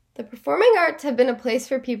The performing arts have been a place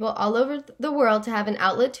for people all over the world to have an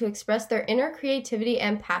outlet to express their inner creativity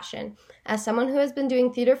and passion. As someone who has been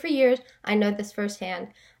doing theater for years, I know this firsthand.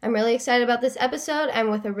 I'm really excited about this episode.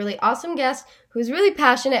 I'm with a really awesome guest who's really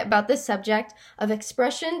passionate about this subject of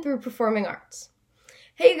expression through performing arts.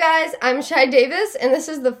 Hey guys, I'm Shy Davis, and this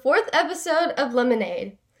is the 4th episode of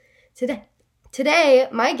Lemonade. Today,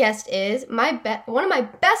 my guest is one of my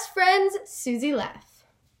best friends, Susie Leff.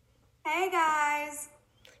 Hey guys!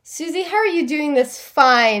 Susie, how are you doing this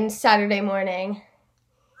fine Saturday morning?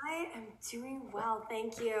 I am doing well,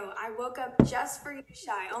 thank you. I woke up just for you,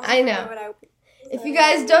 Shy. I know. If you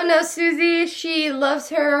guys don't know Susie, she loves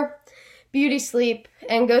her beauty sleep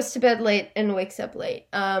and goes to bed late and wakes up late.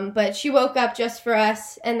 But she woke up just for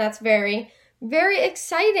us, and that's very, very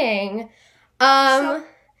exciting.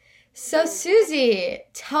 So Susie,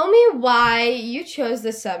 tell me why you chose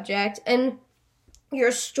this subject and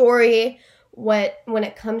your story. When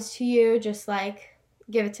it comes to you, just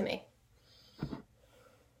give it to me.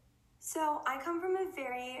 So I come from a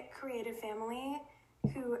very creative family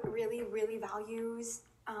who really, really values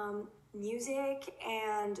music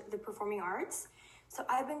and the performing arts. So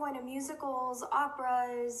I've been going to musicals,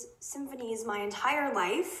 operas, symphonies my entire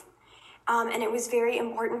life. And it was very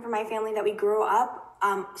important for my family that we grew up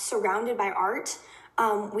surrounded by art.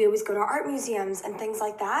 We always go to art museums and things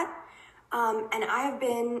like that. And I have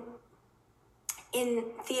been in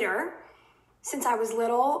theater since I was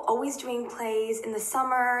little, always doing plays in the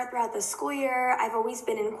summer, throughout the school year. I've always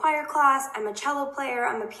been in choir class. I'm a cello player.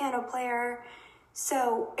 I'm a piano player.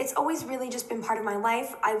 So it's always really just been part of my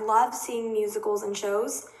life. I love seeing musicals and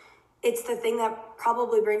shows. It's the thing that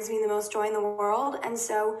probably brings me the most joy in the world. And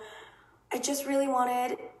so I just really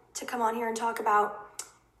wanted to come on here and talk about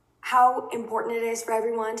how important it is for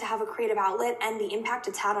everyone to have a creative outlet and the impact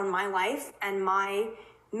it's had on my life and my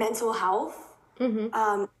mental health. Growing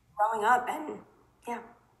up, and yeah.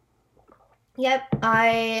 Yep, I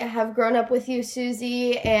have grown up with you,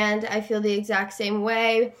 Susie, and I feel the exact same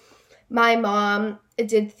way. My mom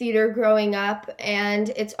did theater growing up, and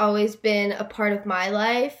it's always been a part of my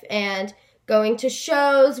life, and going to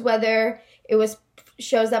shows, whether it was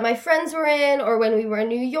shows that my friends were in or when we were in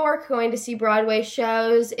New York going to see Broadway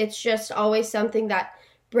shows, it's just always something that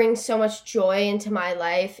brings so much joy into my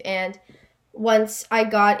life. And once I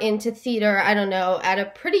got into theater, I don't know, at a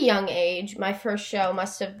pretty young age, my first show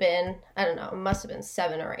must have been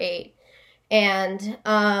 7 or 8. And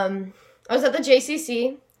I was at the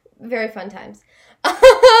JCC. Very fun times.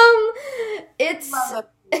 It's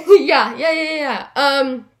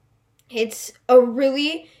it's a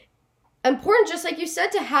really important, just like you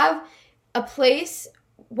said, to have a place,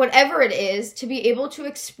 whatever it is, to be able to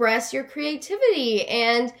express your creativity.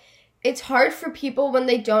 And it's hard for people when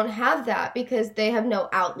they don't have that because they have no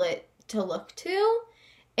outlet to look to.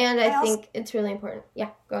 And I think it's really important. Yeah,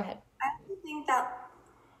 go ahead. I also think that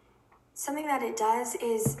something that it does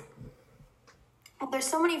is, there's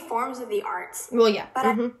so many forms of the arts. Well, yeah. But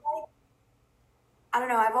I don't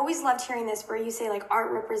know, I've always loved hearing this where you say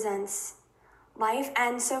art represents life.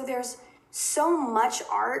 And so there's so much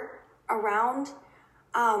art around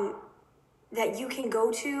that you can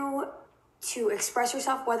go to express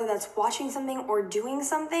yourself, whether that's watching something or doing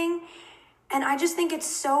something. And I just think it's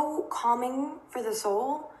so calming for the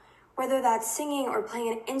soul, whether that's singing or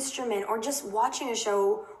playing an instrument or just watching a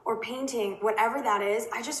show or painting, whatever that is.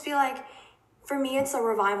 I just feel like, for me, it's a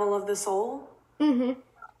revival of the soul. And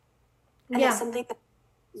it's something that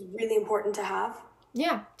is really important to have.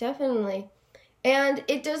 Yeah, definitely. And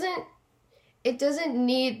it doesn't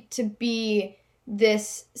need to be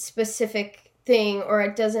this specific thing, or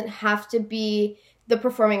it doesn't have to be the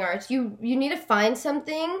performing arts. You need to find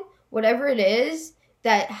something, whatever it is,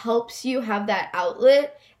 that helps you have that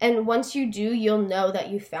outlet. And once you do, you'll know that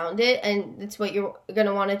you found it, and it's what you're going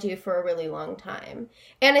to want to do for a really long time.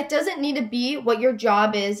 And it doesn't need to be what your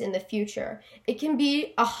job is in the future. It can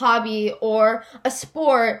be a hobby or a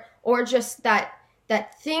sport or just that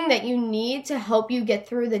thing that you need to help you get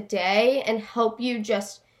through the day and help you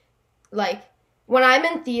just, when I'm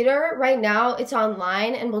in theater right now, it's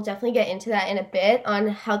online, and we'll definitely get into that in a bit on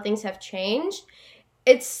how things have changed.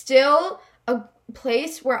 It's still a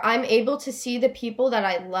place where I'm able to see the people that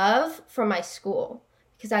I love from my school,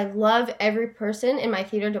 because I love every person in my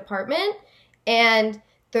theater department, and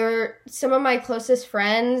they're some of my closest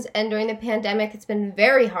friends, and during the pandemic, it's been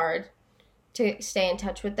very hard to stay in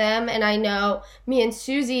touch with them. And I know me and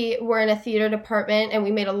Susie were in a theater department, and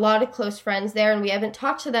we made a lot of close friends there, and we haven't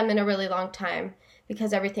talked to them in a really long time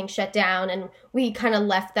because everything shut down, and we kind of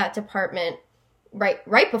left that department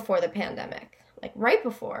right before the pandemic, right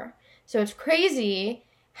before. So it's crazy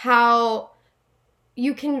how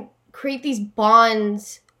you can create these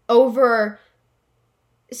bonds over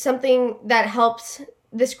something that helps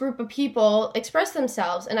this group of people express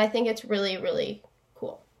themselves. And I think it's really, really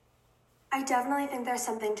cool. I definitely think there's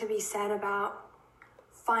something to be said about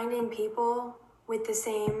finding people with the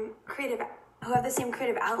same who have the same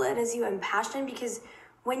creative outlet as you and passion, because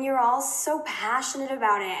when you're all so passionate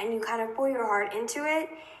about it and you kind of pour your heart into it,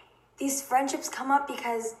 these friendships come up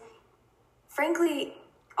because, frankly,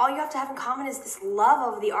 all you have to have in common is this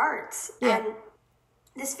love of the arts and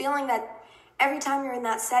this feeling that every time you're in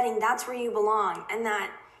that setting, that's where you belong, and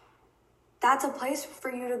that's a place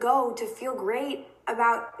for you to go to feel great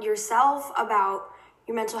about yourself, about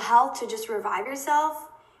your mental health, to just revive yourself.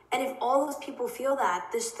 And if all those people feel that,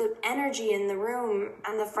 the energy in the room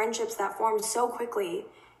and the friendships that form so quickly,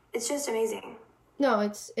 it's just amazing. No,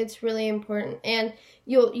 it's really important. And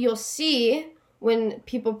you'll see when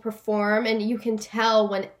people perform, and you can tell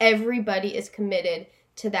when everybody is committed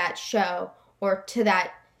to that show or to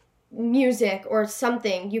that music or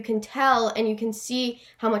something. You can tell, and you can see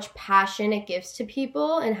how much passion it gives to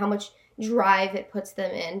people and how much drive it puts them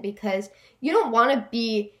in, because you don't want to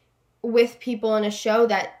be with people in a show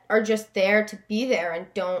that are just there to be there and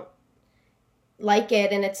don't like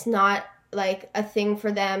it, and it's not like a thing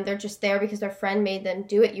for them. They're just there because their friend made them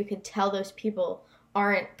do it. You could tell those people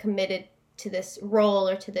aren't committed to this role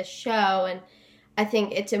or to this show. And I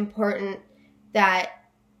think it's important that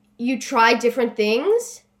you try different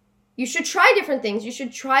things. You should try different things. You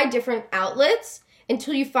should try different outlets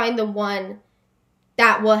until you find the one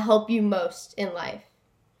that will help you most in life.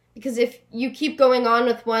 Because if you keep going on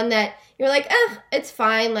with one that you're like, it's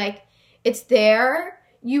fine, like, it's there,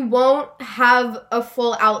 you won't have a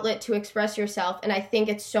full outlet to express yourself. And I think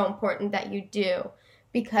it's so important that you do,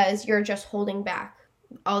 because you're just holding back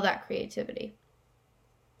all that creativity.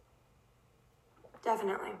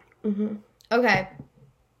 Definitely. Mm-hmm. Okay.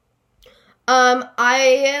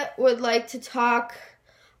 I would like to talk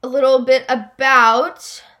a little bit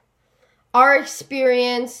about our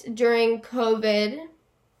experience during COVID,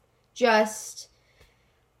 just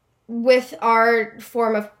with our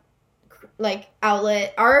form of like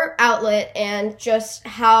our outlet, and just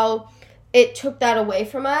how it took that away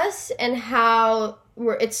from us, and how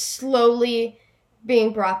it's slowly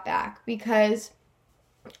being brought back. Because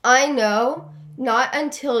I know not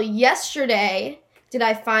until yesterday did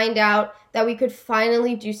I find out that we could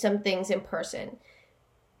finally do some things in person.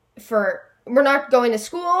 We're not going to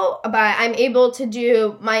school, but I'm able to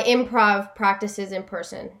do my improv practices in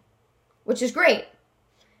person, which is great.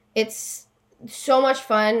 It's so much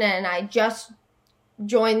fun, and I just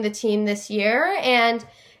joined the team this year, and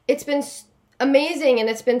it's been amazing, and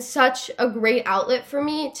it's been such a great outlet for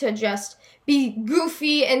me to just be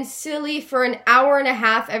goofy and silly for an hour and a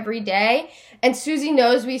half every day. And Susie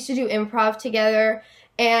knows we used to do improv together,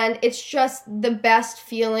 and it's just the best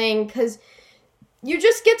feeling, because you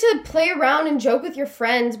just get to play around and joke with your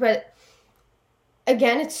friends, but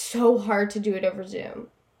again, it's so hard to do it over Zoom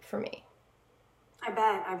for me. I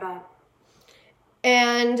bet.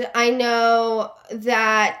 And I know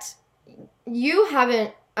that you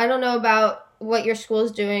haven't, I don't know about what your school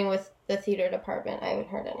is doing with the theater department. I haven't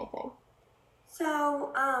heard anything.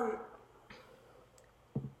 So,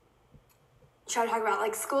 should I talk about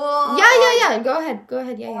like school? Yeah. Go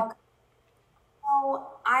ahead. Yeah. So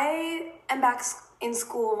I am back in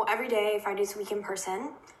school every day, 5 days a week in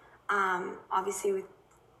person. Obviously with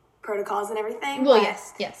protocols and everything. Well,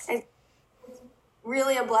 yes. It's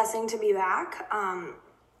really a blessing to be back.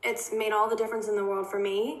 It's made all the difference in the world for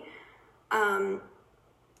me. And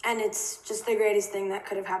it's just the greatest thing that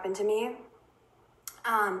could have happened to me.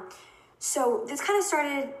 So this kind of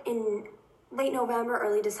started in late November,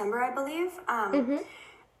 early December, I believe.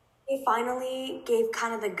 They finally gave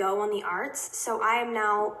kind of the go on the arts. So I am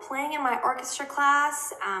now playing in my orchestra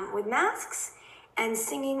class with masks, and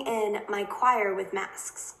singing in my choir with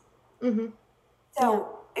masks.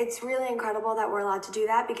 So it's really incredible that we're allowed to do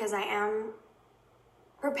that, because I am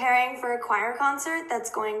preparing for a choir concert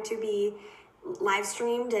that's going to be live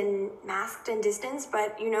streamed and masked and distanced,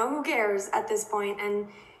 but who cares at this point. And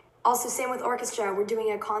also same with orchestra. We're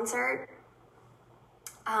doing a concert,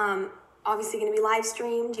 obviously going to be live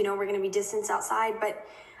streamed, we're going to be distanced outside, but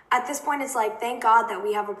at this point it's like, thank God that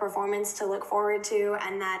we have a performance to look forward to,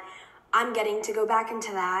 and that I'm getting to go back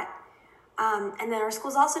into that. And then our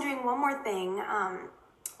school's also doing one more thing.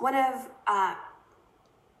 One of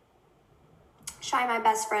Shy, my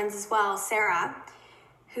best friends as well, Sarah,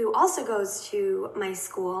 who also goes to my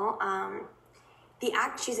school,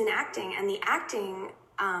 she's in acting, and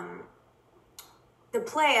the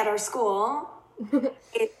play at our school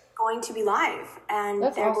is going to be live, and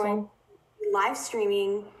That's they're awesome. going to be live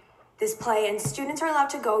streaming this play, and students are allowed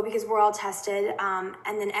to go because we're all tested, and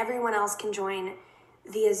then everyone else can join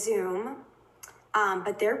via Zoom.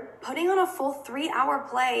 But they're putting on a full 3-hour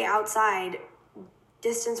play outside,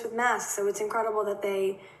 distance with masks. So it's incredible that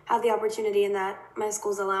they have the opportunity and that my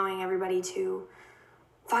school's allowing everybody to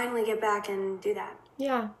finally get back and do that.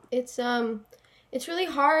 Yeah, it's really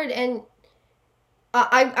hard, and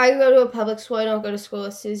I go to a public school. I don't go to school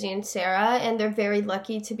with Susie and Sarah, and they're very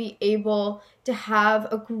lucky to be able to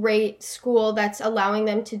have a great school that's allowing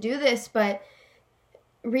them to do this. But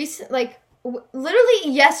literally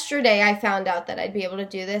yesterday, I found out that I'd be able to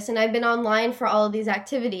do this, and I've been online for all of these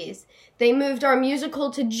activities. They moved our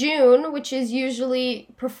musical to June, which is usually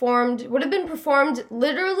would have been performed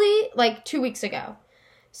literally like 2 weeks ago.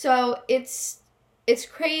 So it's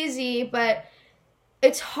crazy, but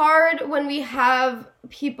it's hard when we have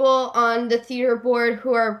people on the theater board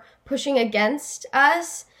who are pushing against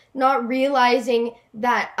us, not realizing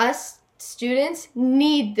that us students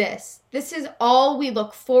need this. This is all we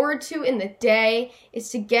look forward to in the day, is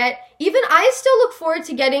to get, even I still look forward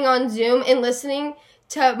to getting on Zoom and listening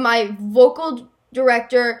to my vocal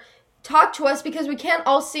director talk to us, because we can't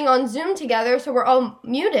all sing on Zoom together, so we're all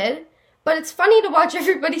muted. But it's funny to watch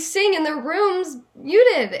everybody sing in their rooms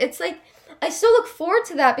muted. It's like, I still look forward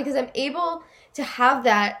to that because I'm able to have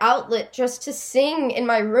that outlet just to sing in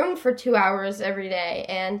my room for 2 hours every day.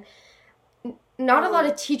 And not a lot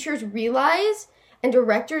of teachers realize and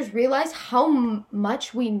directors realize how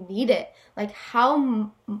much we need it. Like I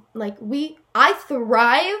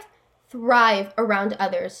thrive around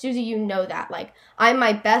others. Susie, you know that. Like, I'm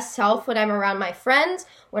my best self when I'm around my friends,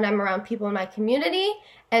 when I'm around people in my community.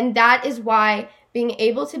 And that is why being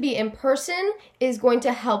able to be in person is going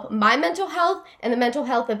to help my mental health and the mental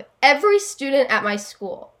health of every student at my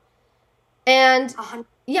school. And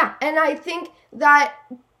yeah, and I think that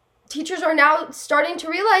teachers are now starting to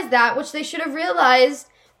realize that, which they should have realized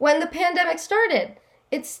when the pandemic started.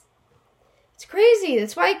 It's crazy.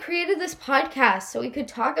 That's why I created this podcast, so we could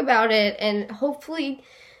talk about it and hopefully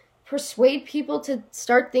persuade people to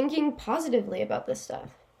start thinking positively about this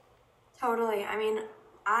stuff. Totally. I mean,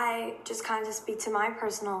 I just kind of speak to my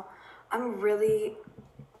personal, I'm really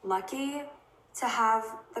lucky to have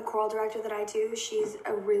the choral director that I do. She's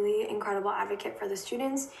a really incredible advocate for the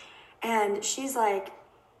students. And she's like,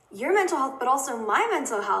 your mental health, but also my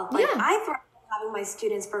mental health. Like, yeah. I thrive on having my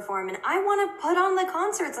students perform, and I want to put on the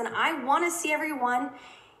concerts, and I want to see everyone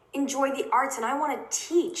enjoy the arts, and I want to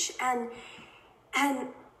teach. And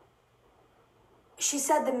she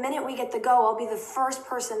said, the minute we get to go, I'll be the first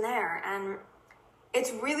person there. And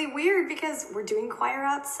it's really weird because we're doing choir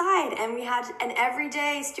outside, and every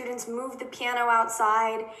day students move the piano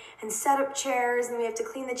outside and set up chairs, and we have to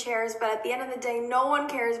clean the chairs. But at the end of the day, no one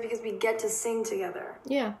cares because we get to sing together.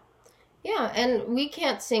 Yeah. Yeah. And we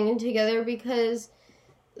can't sing together because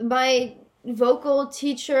my vocal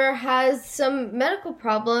teacher has some medical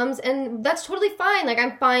problems, and that's totally fine. Like,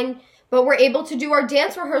 I'm fine, but we're able to do our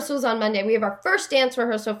dance rehearsals on Monday. We have our first dance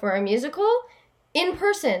rehearsal for our musical in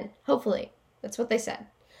person, hopefully. That's what they said.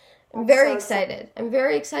 I'm very excited. I'm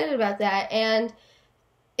very excited about that. And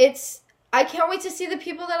I can't wait to see the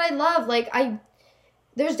people that I love. Like,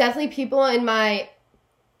 there's definitely people in my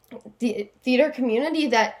theater community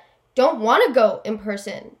that don't want to go in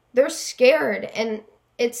person. They're scared. And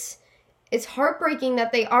it's heartbreaking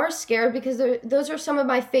that they are scared, because those are some of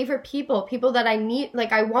my favorite people that I need.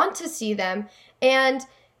 Like, I want to see them. And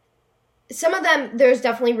some of them, there's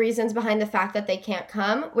definitely reasons behind the fact that they can't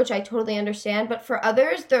come, which I totally understand. But for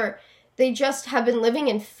others, they just have been living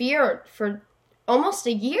in fear for almost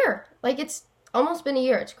a year. Like, it's almost been a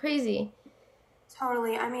year. It's crazy.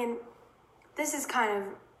 Totally. I mean, this is kind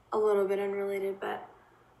of a little bit unrelated, but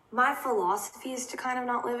my philosophy is to kind of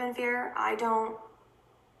not live in fear. I don't.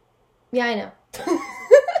 Yeah, I know.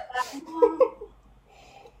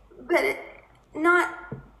 But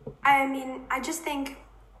I just think,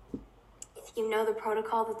 you know the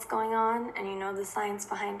protocol that's going on and you know the science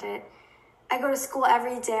behind it. I go to school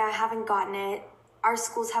every day. I haven't gotten it. Our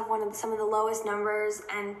schools have some of the lowest numbers,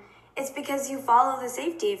 and it's because you follow the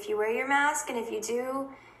safety. If you wear your mask, and if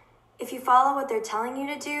you follow what they're telling you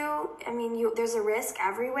to do, I mean, there's a risk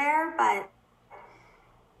everywhere, but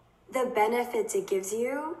the benefits it gives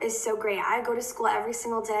you is so great. I go to school every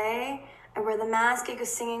single day. I wear the mask. I go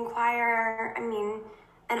sing in choir.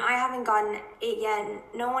 And I haven't gotten it yet.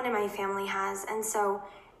 No one in my family has. And so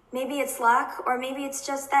maybe it's luck, or maybe it's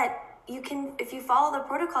just that if you follow the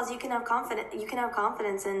protocols, you can have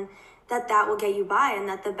confidence in that will get you by, and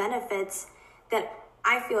that the benefits that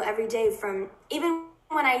I feel every day, from even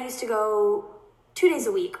when I used to go 2 days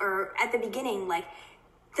a week, or at the beginning, like,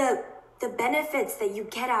 the the benefits that you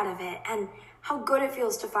get out of it and how good it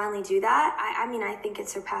feels to finally do that, I mean, I think it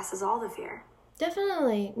surpasses all the fear.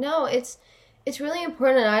 Definitely. No, it's really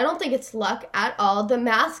important, and I don't think it's luck at all. The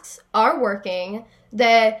masks are working.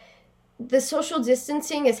 The social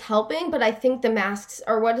distancing is helping, but I think the masks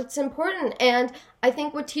are what's important. And I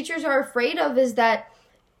think what teachers are afraid of is that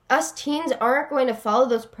us teens aren't going to follow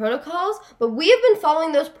those protocols, but we have been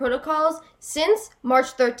following those protocols since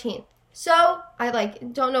March 13th. So I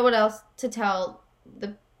don't know what else to tell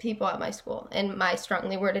the people at my school in my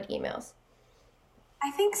strongly worded emails.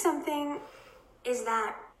 I think something is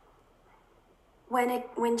that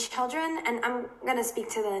when children, and I'm going to speak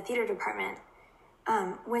to the theater department,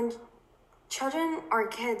 when children or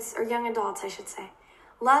kids or young adults, I should say,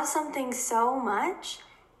 love something so much,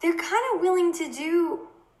 they're kind of willing to do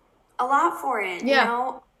a lot for it. Yeah. You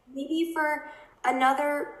know, maybe for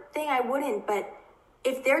another thing I wouldn't, but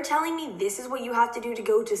if they're telling me this is what you have to do to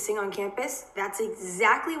go to sing on campus, that's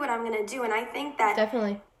exactly what I'm going to do. And I think that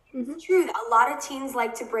Definitely. it's true. A lot of teens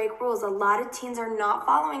like to break rules. A lot of teens are not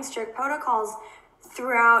following strict protocols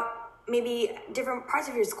throughout maybe different parts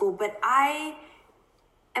of your school. But I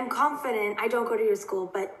am confident, I don't go to your school,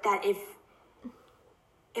 but that if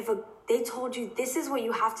they told you this is what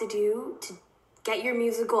you have to do to get your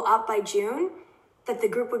musical up by June, that the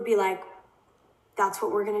group would be like, that's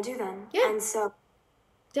what we're going to do then. Yeah. And so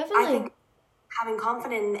Definitely. I think having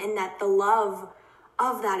confidence in that, the love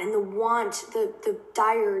of that and the want, the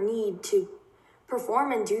dire need to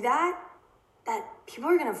perform and do that people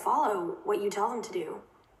are going to follow what you tell them to do.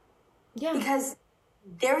 Yeah. Because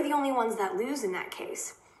they're the only ones that lose in that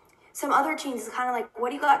case. Some other teens is kind of like,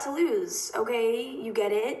 what do you got to lose? Okay, you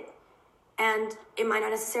get it. And it might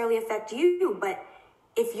not necessarily affect you, but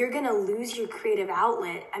if you're going to lose your creative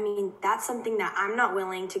outlet, I mean, that's something that I'm not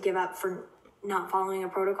willing to give up for not following a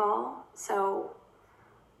protocol. So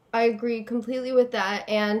I agree completely with that.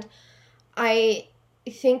 And I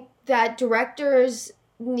think that directors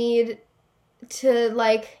need to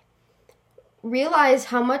realize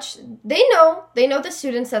how much they know the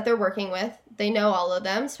students that they're working with. They know all of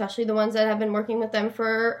them, especially the ones that have been working with them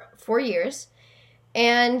for 4 years.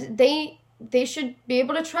 And they should be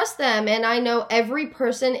able to trust them. And I know every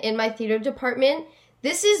person in my theater department,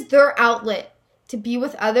 this is their outlet to be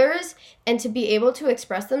with others and to be able to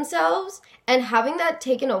express themselves. And having that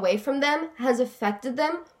taken away from them has affected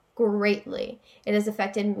them greatly. It has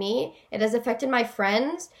affected me. It has affected my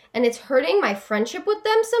friends. And it's hurting my friendship with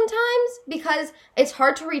them sometimes because it's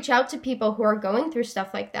hard to reach out to people who are going through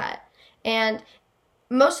stuff like that. And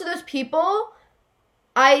most of those people,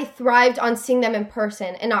 I thrived on seeing them in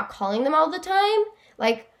person and not calling them all the time.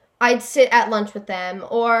 I'd sit at lunch with them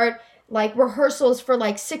or rehearsals for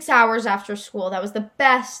 6 hours after school. That was the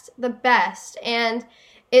best. And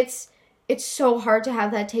it's so hard to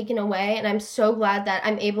have that taken away. And I'm so glad that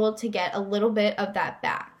I'm able to get a little bit of that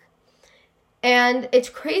back. And it's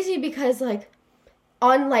crazy because right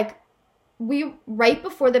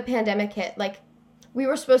before the pandemic hit, we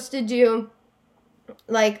were supposed to do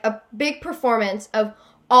a big performance of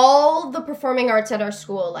all the performing arts at our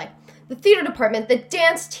school, the theater department, the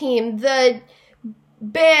dance team, the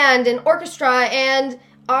band and orchestra, and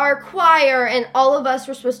our choir, and all of us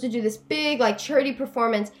were supposed to do this big charity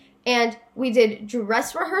performance. And we did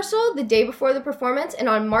dress rehearsal the day before the performance, and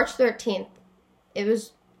on March 13th, it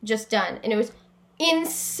was just done. And it was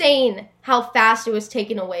insane how fast it was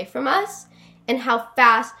taken away from us and how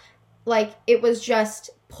fast it was just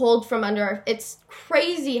pulled from under. It's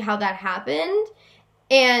crazy how that happened.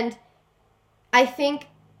 And I think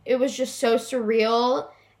it was just so surreal.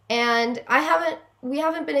 And we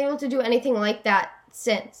haven't been able to do anything like that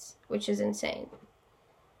since, which is insane.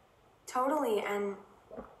 Totally. And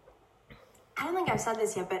I don't think I've said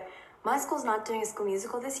this yet, but my school's not doing a school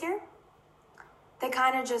musical this year. They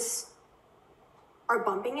kind of just are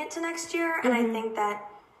bumping it to next year. And I think that,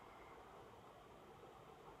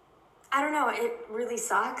 I don't know, it really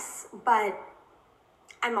sucks, but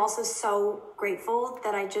I'm also so grateful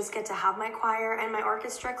that I just get to have my choir and my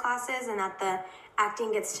orchestra classes and that the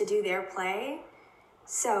acting gets to do their play.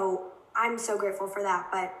 So I'm so grateful for that.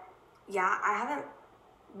 But yeah, I haven't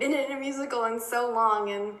been in a musical in so long,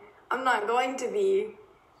 and I'm not going to be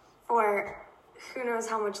for who knows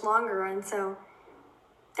how much longer. And so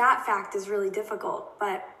that fact is really difficult.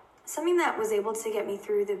 But something that was able to get me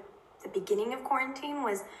through the beginning of quarantine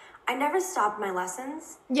was I never stopped my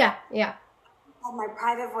lessons. Yeah. I had my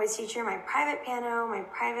private voice teacher, my private piano, my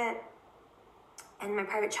private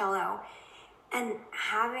cello. And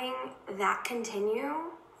having that continue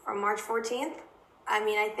from March 14th,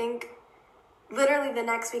 I think literally the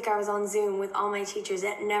next week I was on Zoom with all my teachers.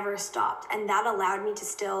 It never stopped. And that allowed me to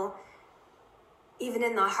still even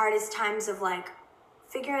in the hardest times of like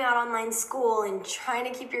figuring out online school and trying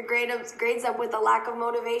to keep your grades up with the lack of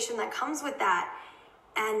motivation that comes with that,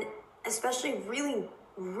 and especially really,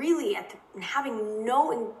 really having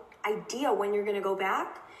no idea when you're going to go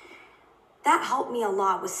back, that helped me a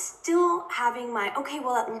lot, was still having my, okay,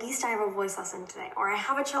 well, at least I have a voice lesson today, or I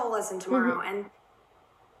have a cello lesson tomorrow. And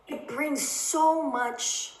it brings so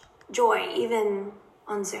much joy, even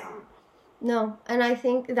on Zoom. No, and I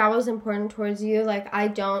think that was important towards you. Like, I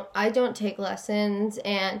don't take lessons,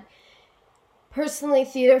 and personally,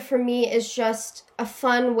 theater for me is just a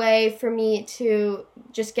fun way for me to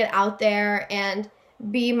just get out there and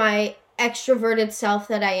be my extroverted self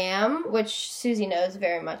that I am, which Susie knows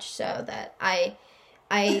very much so, that I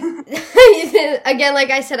again, like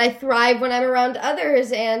I said, I thrive when I'm around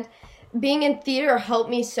others, and being in theater helped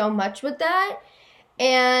me so much with that.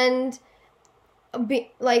 And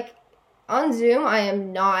on Zoom, I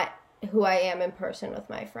am not who I am in person with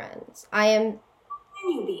my friends. I am. How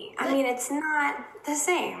can you be? I mean, it's not the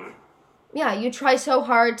same. Yeah, you try so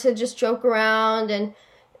hard to just joke around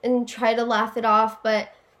and try to laugh it off, but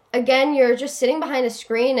again, you're just sitting behind a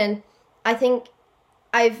screen, and I think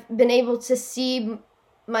I've been able to see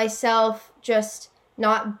myself just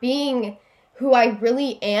not being who I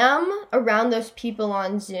really am around those people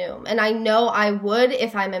on Zoom. And I know I would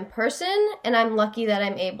if I'm in person, and I'm lucky that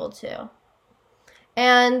I'm able to.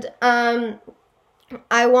 And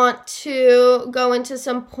I want to go into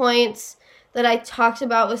some points that I talked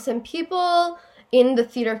about with some people in the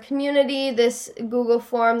theater community. This Google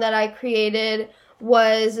form that I created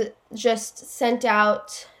was just sent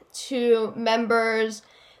out to members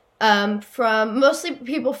from mostly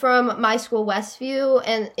people from my school, Westview,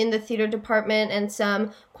 and in the theater department, and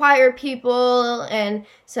some choir people and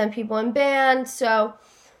some people in band. So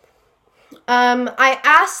I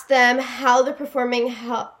asked them how the performing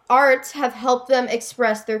arts have helped them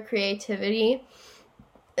express their creativity.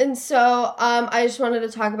 And so I just wanted to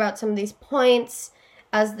talk about some of these points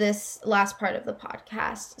as this last part of the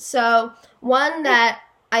podcast. So one that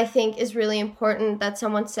I think is really important that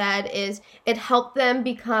someone said is it helped them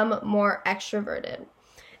become more extroverted.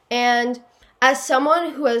 And as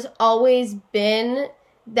someone who has always been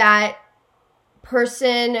that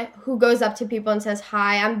person who goes up to people and says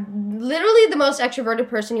hi, I'm literally the most extroverted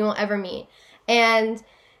person you will ever meet. And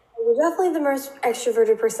you're definitely the most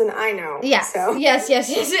extroverted person I know. Yes, so. yes.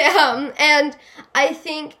 And I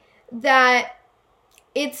think that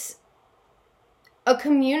it's a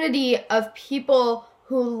community of people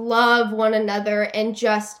who love one another and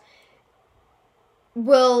just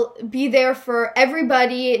will be there for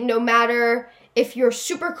everybody, no matter if you're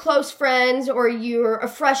super close friends or you're a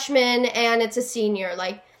freshman and it's a senior.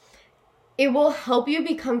 Like, it will help you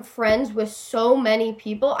become friends with so many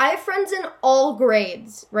people. I have friends in all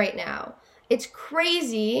grades right now. It's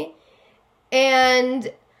crazy.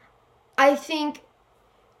 And I think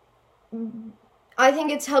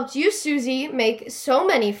it's helped you, Susie, make so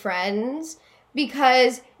many friends,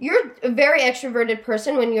 because you're a very extroverted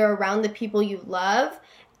person when you're around the people you love.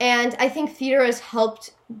 And I think theater has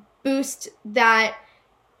helped boost that,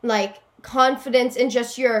 like, confidence and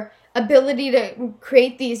just your ability to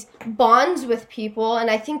create these bonds with people. And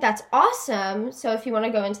I think that's awesome. So if you want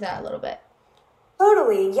to go into that a little bit.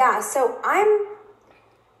 Totally, yeah. So I'm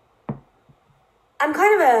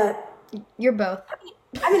kind of You're both.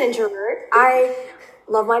 I'm an introvert. I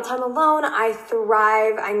love my time alone. I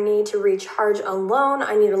thrive. I need to recharge alone.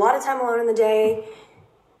 I need a lot of time alone in the day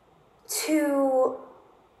to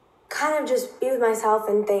kind of just be with myself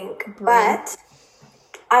and think. But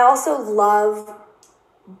I also love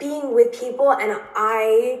being with people, and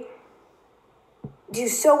I do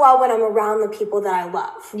so well when I'm around the people that I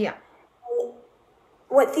love. Yeah.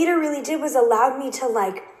 What theater really did was allowed me to,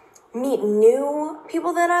 like, meet new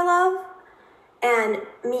people that I love and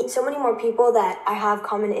meet so many more people that I have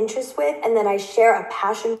common interests with and that I share a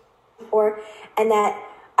passion for, and that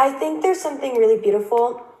I think there's something really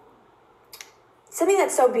beautiful. Something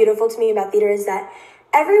that's so beautiful to me about theater is that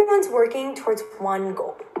everyone's working towards one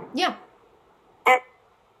goal. Yeah. And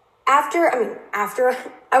after,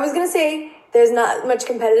 I was going to say there's not much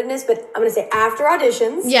competitiveness, but I'm going to say after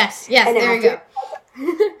auditions. Yes, there you go.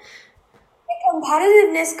 The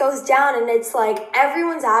competitiveness goes down, and it's like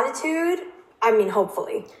everyone's attitude, I mean,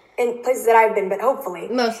 hopefully, in places that I've been, but hopefully,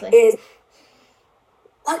 mostly, is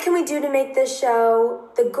what can we do to make this show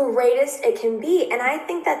the greatest it can be? And I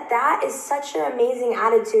think that is such an amazing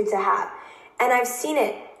attitude to have. And I've seen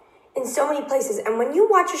it in so many places. And when you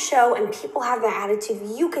watch a show and people have that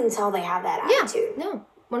attitude, you can tell they have that attitude. Yeah, no,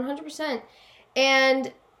 100%.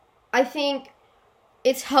 And I think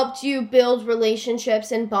it's helped you build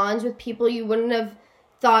relationships and bonds with people you wouldn't have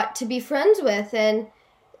thought to be friends with, and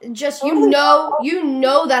just you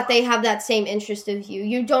know that they have that same interest of you.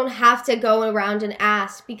 You don't have to go around and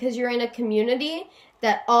ask, because you're in a community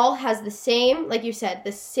that all has the same, like you said,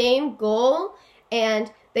 the same goal,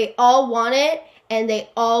 and they all want it and they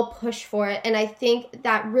all push for it. And I think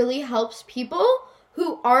that really helps people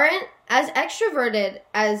who aren't as extroverted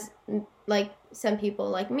as like some people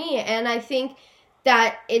like me. And I think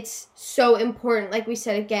that it's so important, like we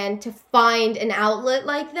said again, to find an outlet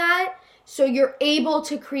like that so you're able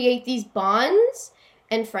to create these bonds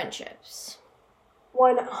and friendships.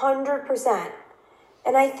 100%.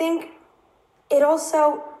 And I think it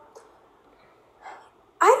also,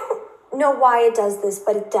 I don't know why it does this,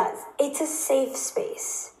 but it does. It's a safe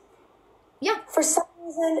space. Yeah. For some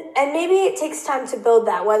reason, and maybe it takes time to build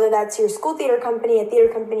that, whether that's your school theater company, a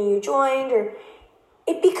theater company you joined, or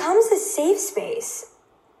it becomes a safe space.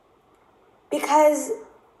 Because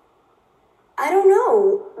I don't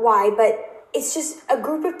know why, but it's just a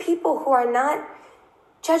group of people who are not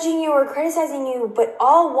judging you or criticizing you, but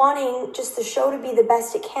all wanting just the show to be the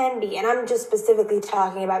best it can be. And I'm just specifically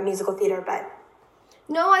talking about musical theater, but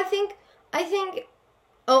no, I think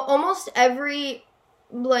almost every,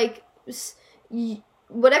 like,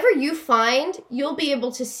 whatever you find, you'll be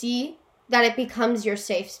able to see that it becomes your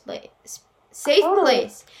safe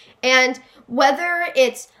place. And whether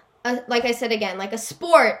it's like I said again, like a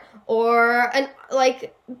sport or an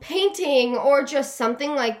like painting or just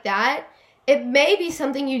something like that, it may be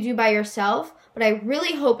something you do by yourself, but I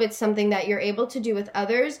really hope it's something that you're able to do with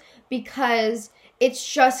others, because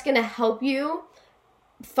it's just going to help you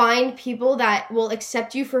find people that will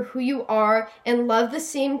accept you for who you are and love the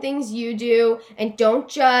same things you do and don't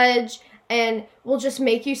judge and will just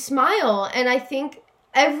make you smile. And I think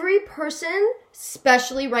every person,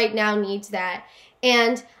 especially right now, needs that.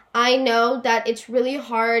 And I know that it's really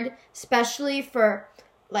hard, especially for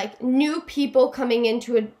like new people coming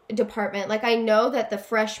into a department. Like I know that the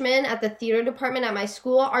freshmen at the theater department at my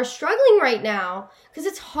school are struggling right now because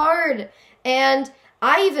it's hard. And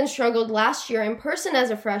I even struggled last year in person as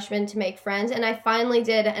a freshman to make friends, and I finally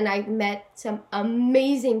did, and I met some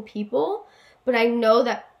amazing people. But I know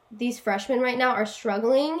that these freshmen right now are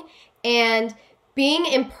struggling, and being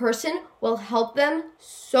in person will help them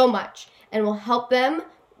so much and will help them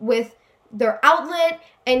with their outlet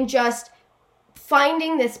and just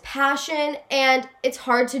finding this passion. And it's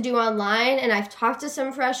hard to do online, and I've talked to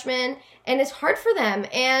some freshmen and it's hard for them,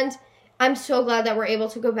 and I'm so glad that we're able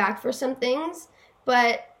to go back for some things,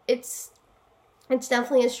 but it's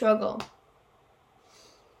definitely a struggle.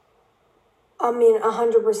 I mean,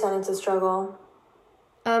 100% it's a struggle.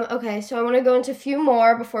 Okay, so I want to go into a few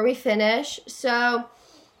more before we finish. So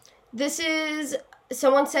this is,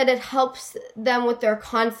 someone said it helps them with their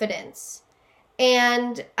confidence.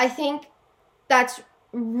 And I think that's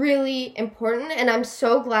really important, and I'm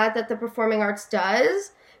so glad that the performing arts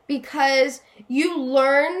does, because you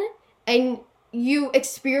learn and you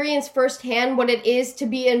experience firsthand what it is to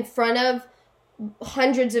be in front of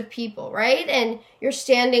hundreds of people, right? And you're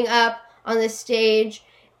standing up on the stage,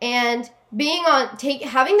 and being on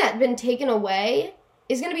having that been taken away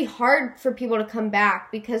is going to be hard for people to come back,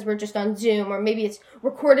 because we're just on Zoom, or maybe it's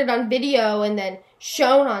recorded on video and then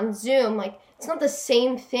shown on Zoom. Like, it's not the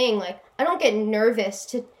same thing. Like, I don't get nervous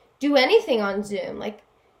to do anything on Zoom. Like,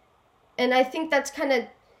 and I think that's kind of,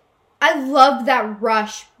 I love that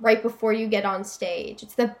rush right before you get on stage.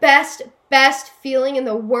 It's the best feeling in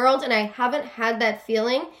the world, and I haven't had that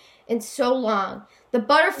feeling in so long. The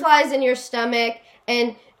butterflies in your stomach,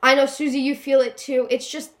 and I know, Susie, you feel it too. It's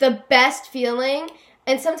just the best feeling,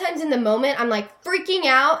 and sometimes in the moment, I'm like freaking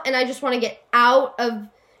out, and I just want to get out of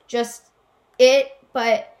just it,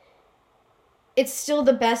 but it's still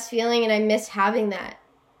the best feeling, and I miss having that.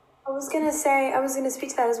 I was going to speak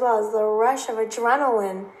to that as well, as the rush of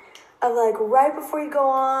adrenaline of like right before you go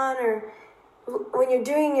on, or when you're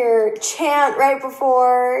doing your chant right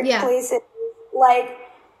before places. Like,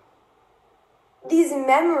 these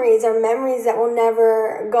memories are memories that will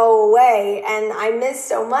never go away, and I miss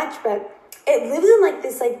so much, but it lives in like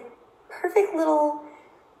this like perfect little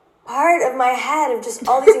part of my head of just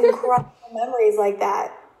all these incredible memories like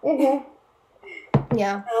that. Mm-hmm.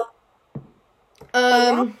 Yeah.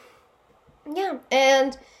 Yeah,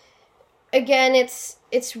 and again,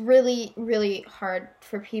 it's really, really hard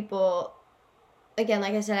for people. Again,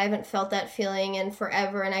 like I said, I haven't felt that feeling in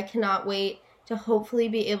forever, and I cannot wait to hopefully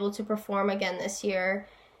be able to perform again this year.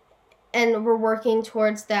 And we're working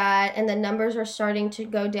towards that, and the numbers are starting to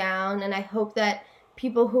go down, and I hope that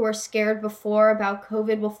people who were scared before about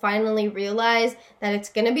COVID will finally realize that it's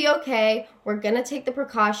going to be okay. We're going to take the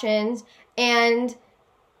precautions, and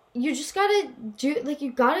you just got to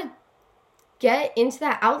you got to get into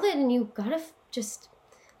that outlet, and you got to just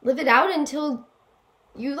live it out until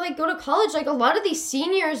you go to college. A lot of these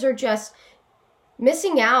seniors are just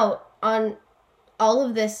missing out on all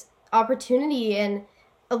of this opportunity, and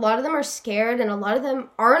a lot of them are scared, and a lot of them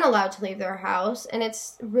aren't allowed to leave their house, and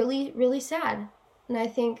it's really, really sad. And I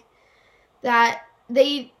think that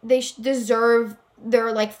they deserve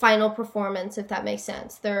their final performance, if that makes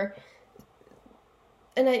sense. I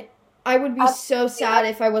would be so sad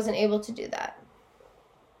if I wasn't able to do that.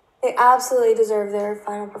 They absolutely deserve their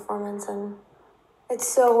final performance, and it's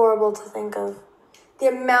so horrible to think of the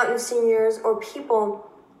amount of seniors or people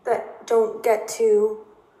that don't get to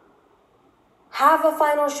have a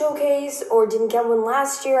final showcase or didn't get one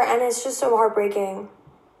last year, and it's just so heartbreaking.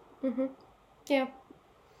 Yeah.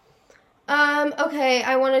 Okay,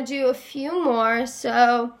 I want to do a few more.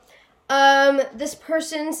 So, this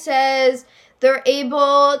person says they're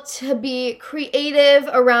able to be creative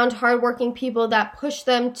around hardworking people that push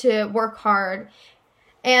them to work hard.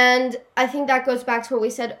 And I think that goes back to what we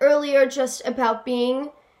said earlier, just about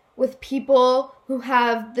being with people who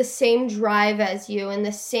have the same drive as you, and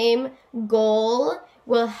the same goal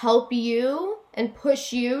will help you and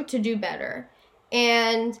push you to do better.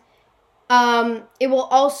 And it will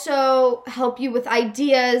also help you with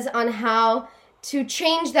ideas on how to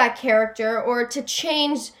change that character, or to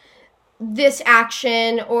change this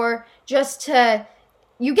action, or just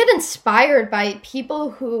you get inspired by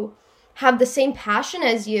people who have the same passion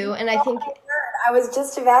as you. And I think I was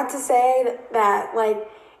just about to say that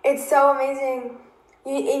it's so amazing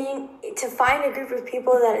to find a group of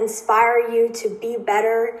people that inspire you to be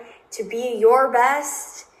better, to be your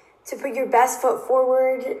best, to put your best foot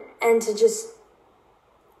forward, and to just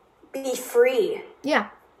be free. Yeah,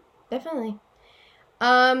 definitely.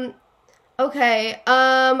 Okay,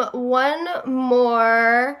 one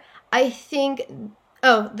more. I think,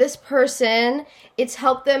 this person, it's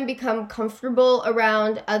helped them become comfortable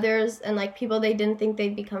around others and people they didn't think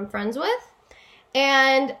they'd become friends with.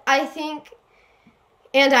 And I think,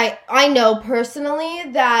 and I know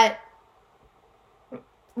personally that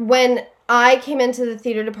when I came into the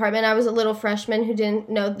theater department, I was a little freshman who didn't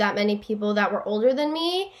know that many people that were older than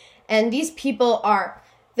me. And these people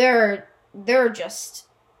they're just,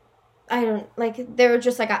 they're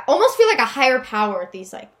just I almost feel like a higher power,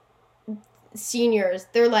 these seniors.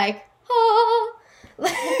 They're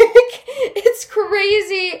it's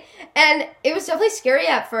crazy. And it was definitely scary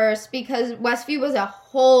at first, because Westview was a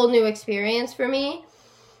whole new experience for me.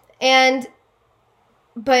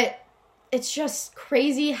 But it's just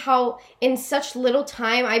crazy how in such little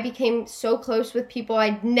time I became so close with people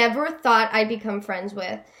I'd never thought I'd become friends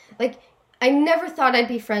with. I never thought I'd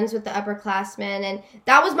be friends with the upperclassmen, and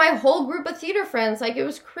that was my whole group of theater friends. It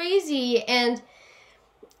was crazy, and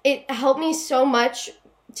it helped me so much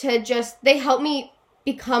they helped me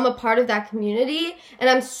become a part of that community, and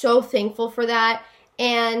I'm so thankful for that.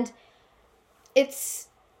 And it's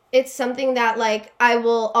something that I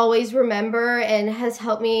will always remember, and has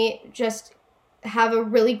helped me just have a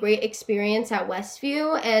really great experience at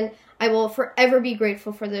Westview, and I will forever be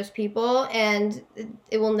grateful for those people, and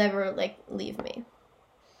it will never leave me.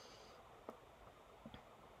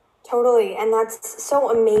 Totally, and that's so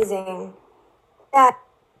amazing that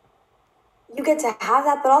you get to have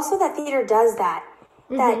that, but also that theater does that.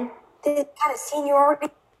 That this kind of seniority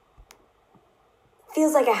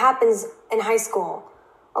feels like it happens in high school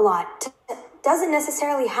a lot. Doesn't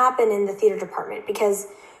necessarily happen in the theater department, because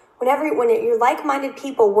when you're like-minded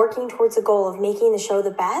people working towards a goal of making the show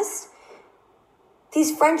the best,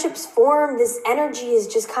 these friendships form, this energy is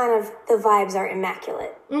just kind of, the vibes are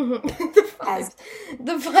immaculate. The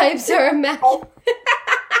vibes are immaculate.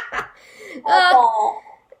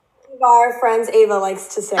 Our friends Ava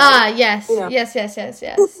likes to say. Yes. Yes.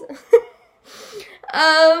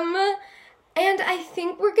 And I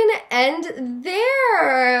think we're going to end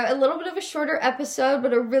there. A little bit of a shorter episode,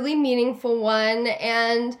 but a really meaningful one.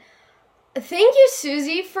 And thank you,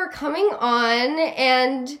 Susie, for coming on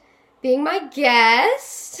and being my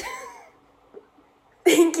guest.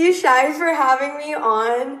 Thank you, Shai, for having me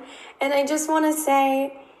on. And I just want to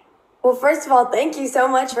say, well, first of all, thank you so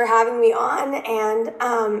much for having me on. And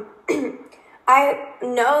I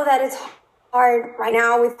know that it's hard right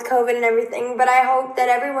now with COVID and everything, but I hope that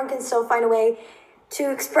everyone can still find a way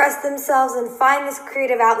to express themselves and find this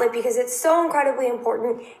creative outlet, because it's so incredibly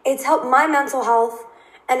important. It's helped my mental health,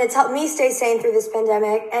 and it's helped me stay sane through this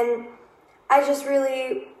pandemic. And I just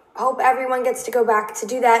really hope everyone gets to go back to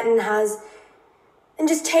do that and has and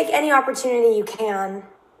just take any opportunity you can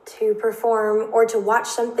to perform or to watch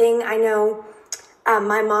something. I know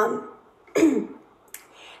my mom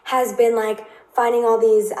has been like finding all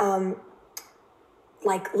these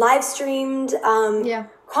like live streamed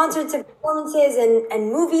concerts and performances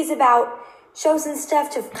and movies about shows and stuff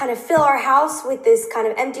to kind of fill our house with this kind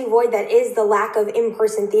of empty void that is the lack of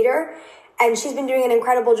in-person theater. And she's been doing an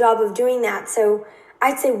incredible job of doing that. So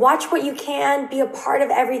I'd say watch what you can, be a part of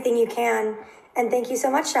everything you can. And thank you so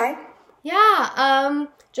much, Shai. Yeah,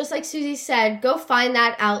 just like Susie said, go find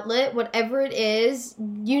that outlet, whatever it is.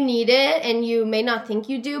 You need it, and you may not think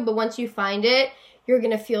you do, but once you find it, you're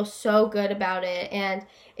going to feel so good about it. And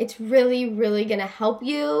it's really, really going to help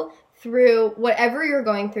you through whatever you're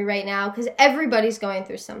going through right now, because everybody's going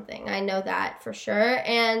through something. I know that for sure.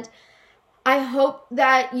 And I hope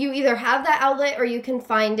that you either have that outlet or you can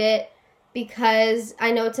find it, because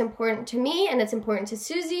I know it's important to me, and it's important to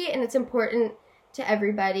Susie, and it's important to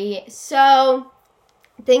everybody. So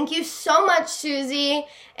thank you so much, Susie.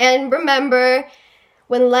 And remember,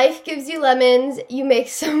 when life gives you lemons, you make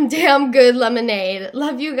some damn good lemonade.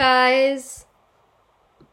 Love you guys.